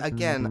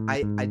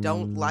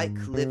don't like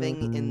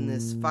living in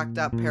this fucked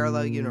up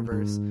parallel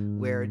universe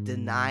where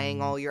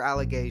denying all your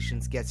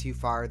allegations gets you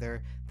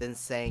farther than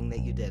saying that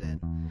you did it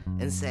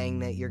and saying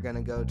that you're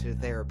gonna go to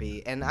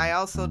therapy. And I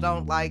also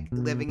don't like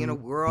living in a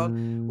world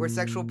where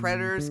sexual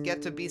predators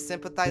get to be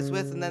sympathized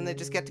with and then they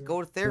just get to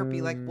go to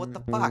therapy. Like, what the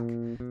fuck?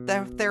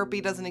 That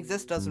therapy doesn't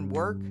exist, doesn't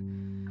work.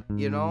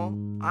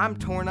 I'm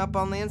torn up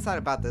on the inside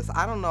about this.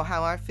 I don't know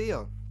how I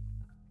feel.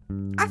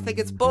 I think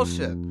it's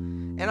bullshit.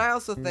 And I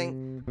also think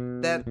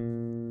that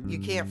you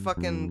can't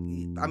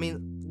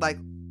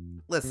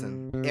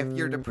listen, if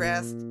you're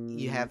depressed,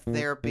 you have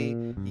therapy,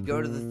 you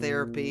go to the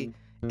therapy,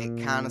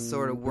 it kind of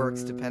sort of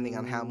works depending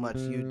on how much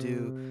you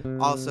do.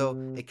 Also,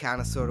 it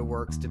kind of sort of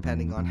works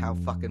depending on how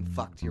fucking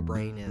fucked your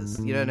brain is.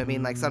 You know what I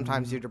mean? Like,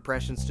 sometimes your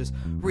depression's just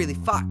really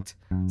fucked.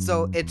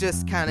 So it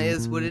just kind of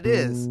is what it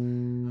is.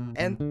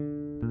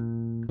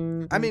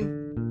 And, I mean,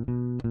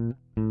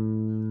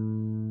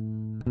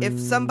 if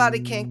somebody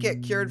can't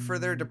get cured for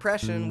their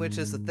depression, which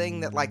is the thing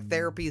that, like,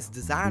 therapy is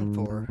designed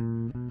for,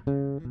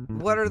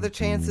 what are the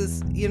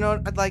chances,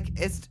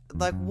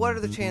 what are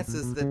the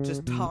chances that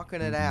just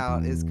talking it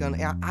out is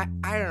gonna,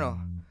 I don't know.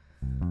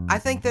 I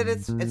think that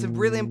it's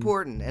really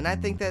important, and I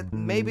think that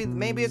maybe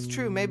it's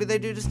true. Maybe they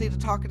do just need to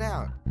talk it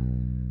out.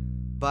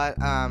 But,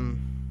 I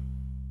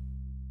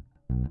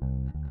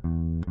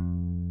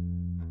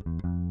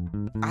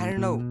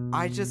don't know.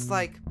 I just,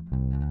 like,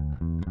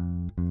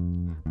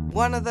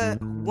 one of the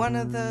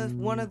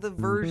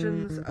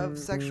versions of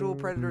sexual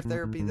predator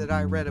therapy that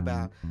I read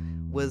about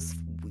was,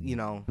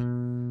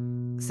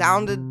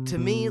 sounded to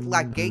me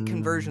like gay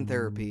conversion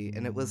therapy,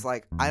 and it was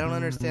like, I don't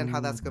understand how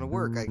that's gonna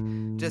work. Like,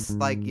 just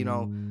like,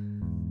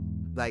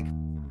 like,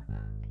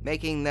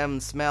 making them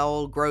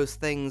smell gross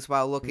things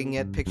while looking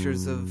at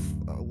pictures of,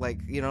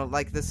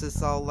 this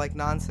is all,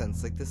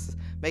 nonsense. This is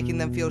making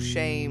them feel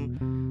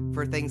shame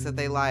for things that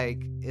they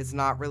like is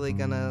not really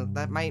gonna,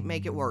 that might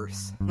make it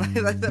worse.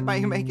 That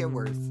might make it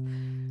worse.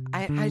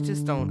 I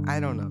don't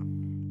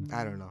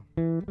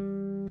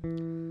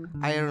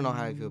know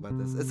how I feel about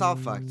this. It's all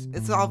fucked.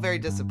 It's all very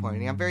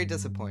disappointing. I'm very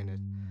disappointed.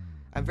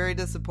 I'm very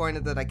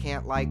disappointed that I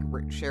can't like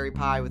Sherry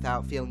Pie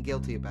without feeling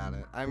guilty about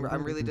it.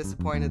 I'm really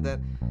disappointed that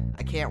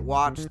I can't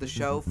watch the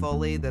show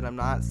fully, that I'm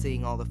not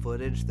seeing all the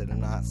footage, that I'm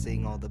not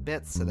seeing all the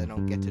bits, that I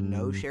don't get to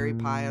know Sherry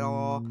Pie at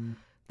all,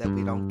 that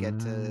we don't get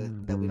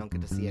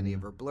to see any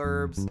of her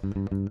blurbs.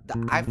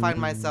 I find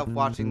myself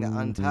watching the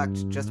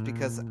Untucked just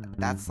because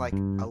that's like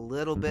a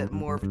little bit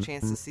more of a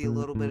chance to see a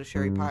little bit of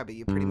Sherry Pie, but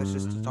you pretty much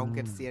just don't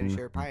get to see any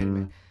Sherry Pie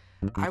anymore.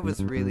 I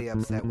was really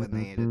upset when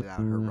they edited out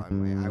her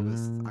runway. I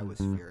was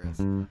furious.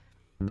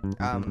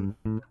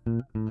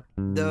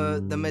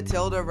 The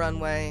Matilda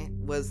runway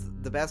was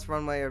the best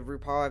runway of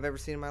RuPaul I've ever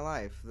seen in my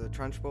life. The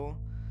Trunch Bowl,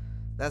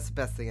 that's the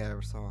best thing I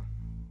ever saw.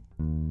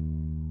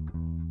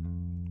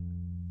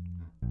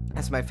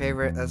 That's my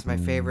favorite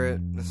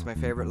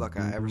look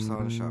I ever saw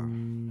in a show.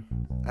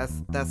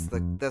 That's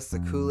the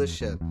coolest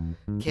shit.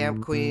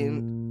 Camp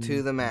Queen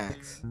to the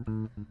max.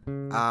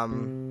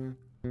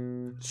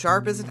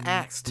 Sharp as an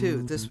axe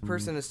too. This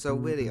person is so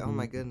witty. Oh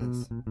my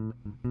goodness.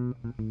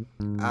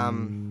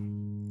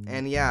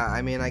 And yeah,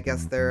 I mean, I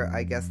guess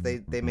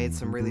they made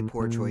some really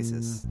poor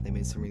choices.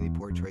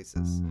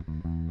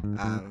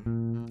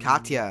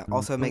 Katya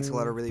also makes a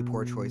lot of really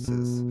poor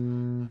choices.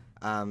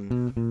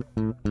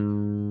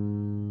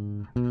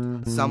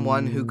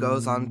 Someone who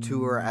goes on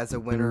tour as a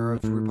winner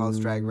of RuPaul's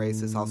Drag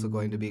Race is also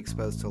going to be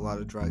exposed to a lot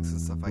of drugs and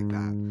stuff like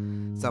that.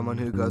 Someone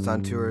who goes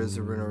on tour as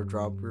a winner of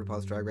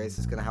RuPaul's Drag Race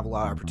is going to have a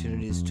lot of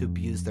opportunities to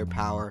abuse their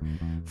power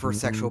for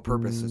sexual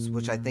purposes,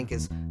 which I think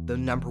is the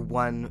number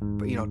one,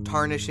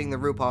 tarnishing the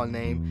RuPaul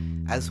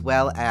name, as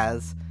well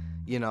as,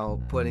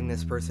 putting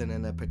this person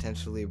in a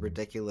potentially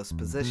ridiculous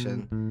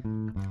position,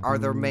 are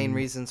the main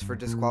reasons for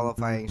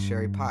disqualifying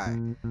Sherry Pie.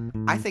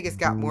 I think it's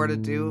got more to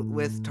do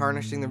with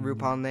tarnishing the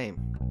RuPaul name.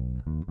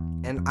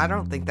 And I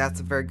don't think that's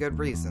a very good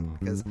reason,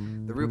 because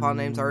the RuPaul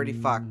name's already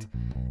fucked.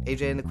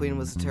 AJ and the Queen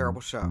was a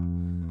terrible show.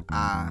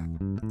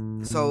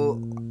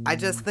 So I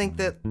just think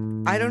that,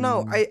 I don't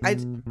know,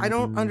 I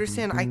don't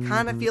understand. I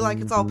kind of feel like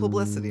it's all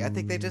publicity. I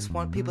think they just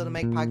want people to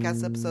make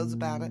podcast episodes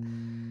about it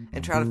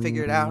and try to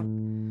figure it out.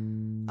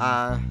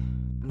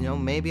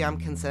 Maybe I'm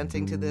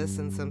consenting to this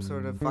in some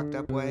sort of fucked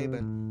up way,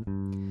 but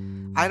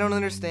I don't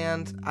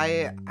understand.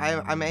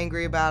 I'm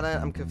angry about it.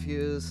 I'm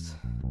confused.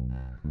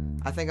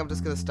 I think I'm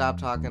just gonna stop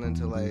talking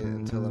until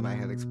my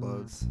head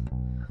explodes.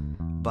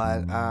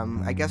 But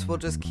I guess we'll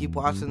just keep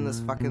watching this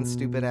fucking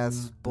stupid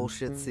ass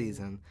bullshit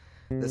season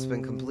that's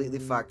been completely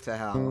fucked to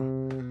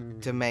hell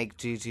to make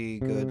Gigi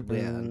Goode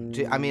win.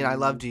 I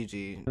love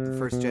Gigi, the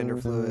first gender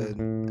fluid,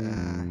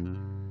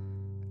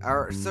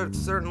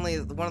 certainly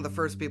one of the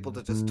first people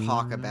to just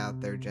talk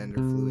about their gender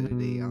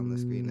fluidity on the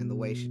screen, and the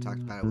way she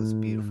talked about it was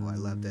beautiful. I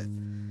loved it.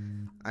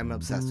 I'm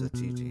obsessed with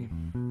Gigi.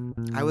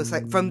 I was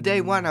like, from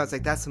day one, I was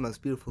like, that's the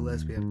most beautiful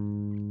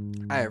lesbian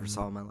I ever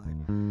saw in my life.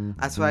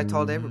 That's what I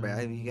told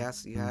everybody. You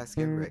ask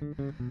everybody.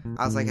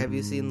 I was like, have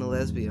you seen the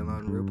lesbian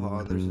on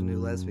RuPaul? There's a new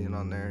lesbian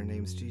on there. Her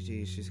name's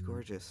Gigi. She's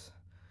gorgeous.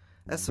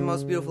 That's the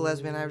most beautiful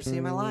lesbian I ever seen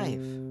in my life.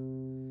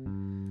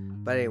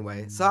 But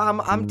anyway, so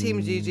I'm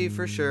Team Gigi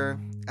for sure.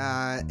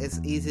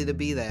 It's easy to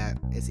be that.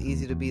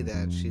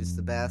 She's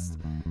the best,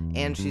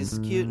 and she's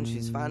cute, and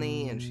she's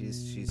funny, and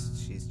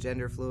she's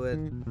gender fluid.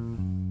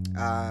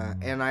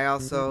 And I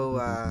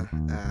also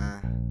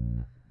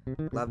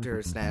loved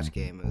her Snatch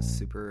game. It was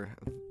super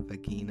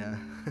vagina.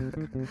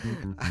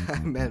 I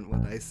meant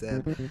what I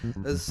said.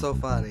 It was so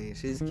funny.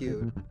 She's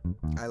cute.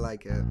 I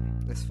like it.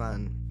 It's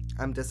fun.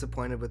 I'm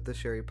disappointed with the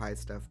Sherry Pie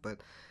stuff, but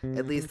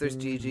at least there's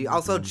Gigi.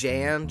 Also,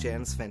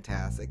 Jan's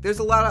fantastic. There's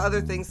a lot of other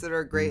things that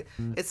are great.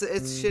 It's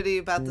shitty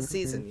about the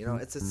season,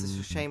 It's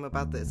a shame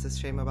about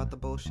the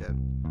bullshit.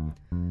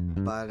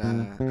 But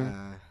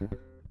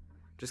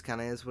just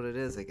kind of is what it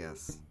is, I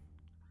guess.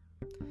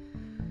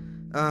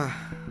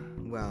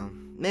 Well,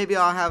 maybe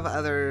I'll have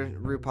other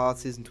RuPaul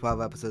season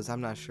 12 episodes. I'm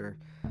not sure.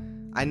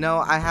 I know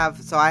I have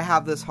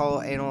this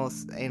whole anal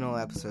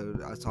episode.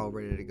 It's all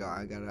ready to go.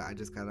 I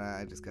just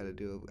gotta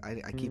do.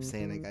 I keep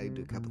saying I gotta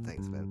do a couple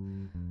things, but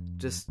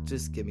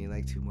just give me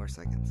like 2 more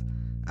seconds.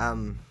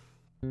 And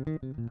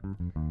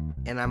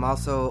I'm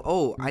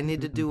also I'm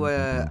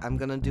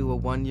gonna do a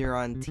 1 year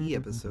on tea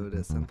episode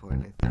at some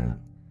point. I think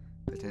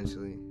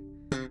potentially,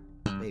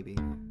 maybe.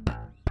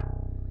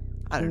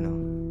 I don't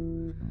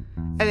know.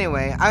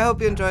 Anyway, I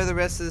hope you enjoy the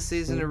rest of the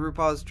season of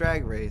RuPaul's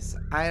Drag Race.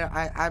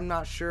 I'm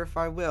not sure if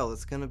I will.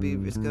 It's gonna be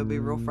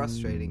real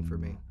frustrating for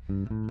me.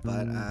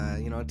 But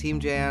Team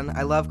Jan.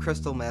 I love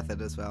Crystal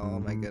Method as well. Oh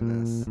my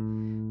goodness,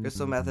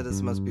 Crystal Method is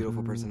the most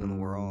beautiful person in the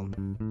world.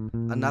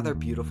 Another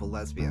beautiful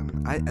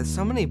lesbian.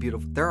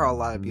 There are a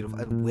lot of beautiful.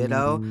 And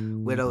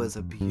Widow is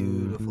a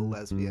beautiful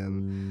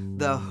lesbian.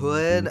 The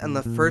Hood and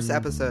the first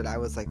episode, I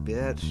was like,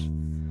 bitch,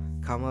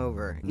 come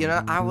over. You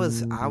know, I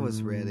was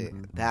ready.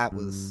 That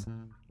was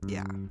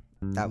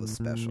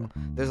special.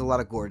 There's a lot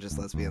of gorgeous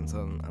lesbians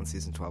on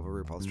season 12 of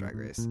RuPaul's Drag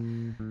Race.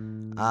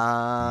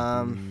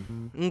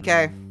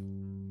 Okay.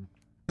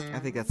 I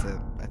think that's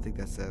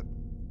it.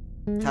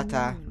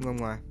 Ta-ta. Mwah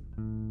mwah.